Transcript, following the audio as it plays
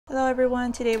Hello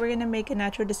everyone, today we're going to make a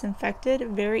natural disinfectant.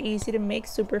 Very easy to make,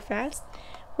 super fast.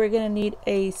 We're going to need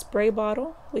a spray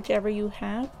bottle, whichever you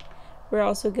have. We're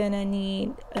also going to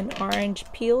need an orange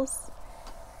peels.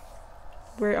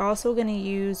 We're also going to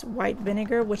use white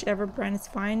vinegar, whichever brand is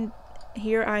fine.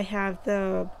 Here I have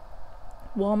the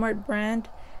Walmart brand.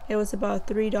 It was about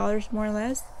 $3 more or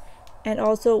less. And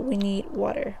also we need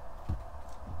water.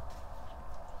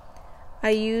 I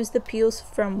use the peels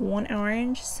from one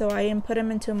orange, so I input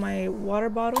them into my water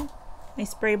bottle, my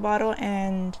spray bottle,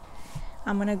 and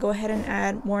I'm gonna go ahead and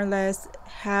add more or less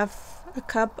half a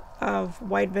cup of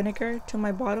white vinegar to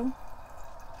my bottle.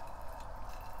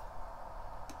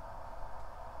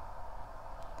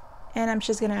 And I'm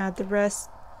just gonna add the rest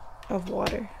of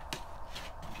water.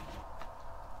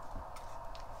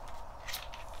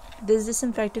 This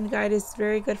disinfectant guide is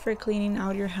very good for cleaning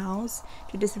out your house,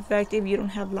 to disinfect. If you don't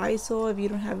have Lysol, if you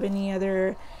don't have any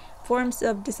other forms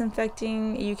of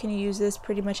disinfecting, you can use this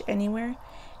pretty much anywhere.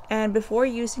 And before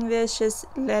using this, just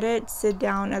let it sit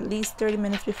down at least 30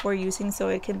 minutes before using, so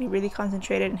it can be really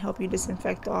concentrated and help you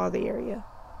disinfect all the area.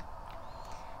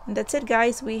 And that's it,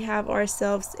 guys. We have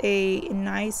ourselves a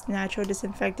nice natural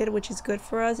disinfectant, which is good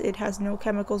for us. It has no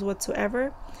chemicals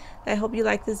whatsoever. I hope you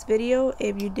liked this video.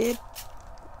 If you did,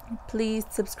 please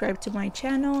subscribe to my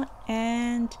channel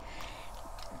and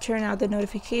turn on the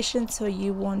notifications so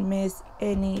you won't miss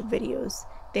any videos.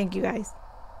 Thank you, guys.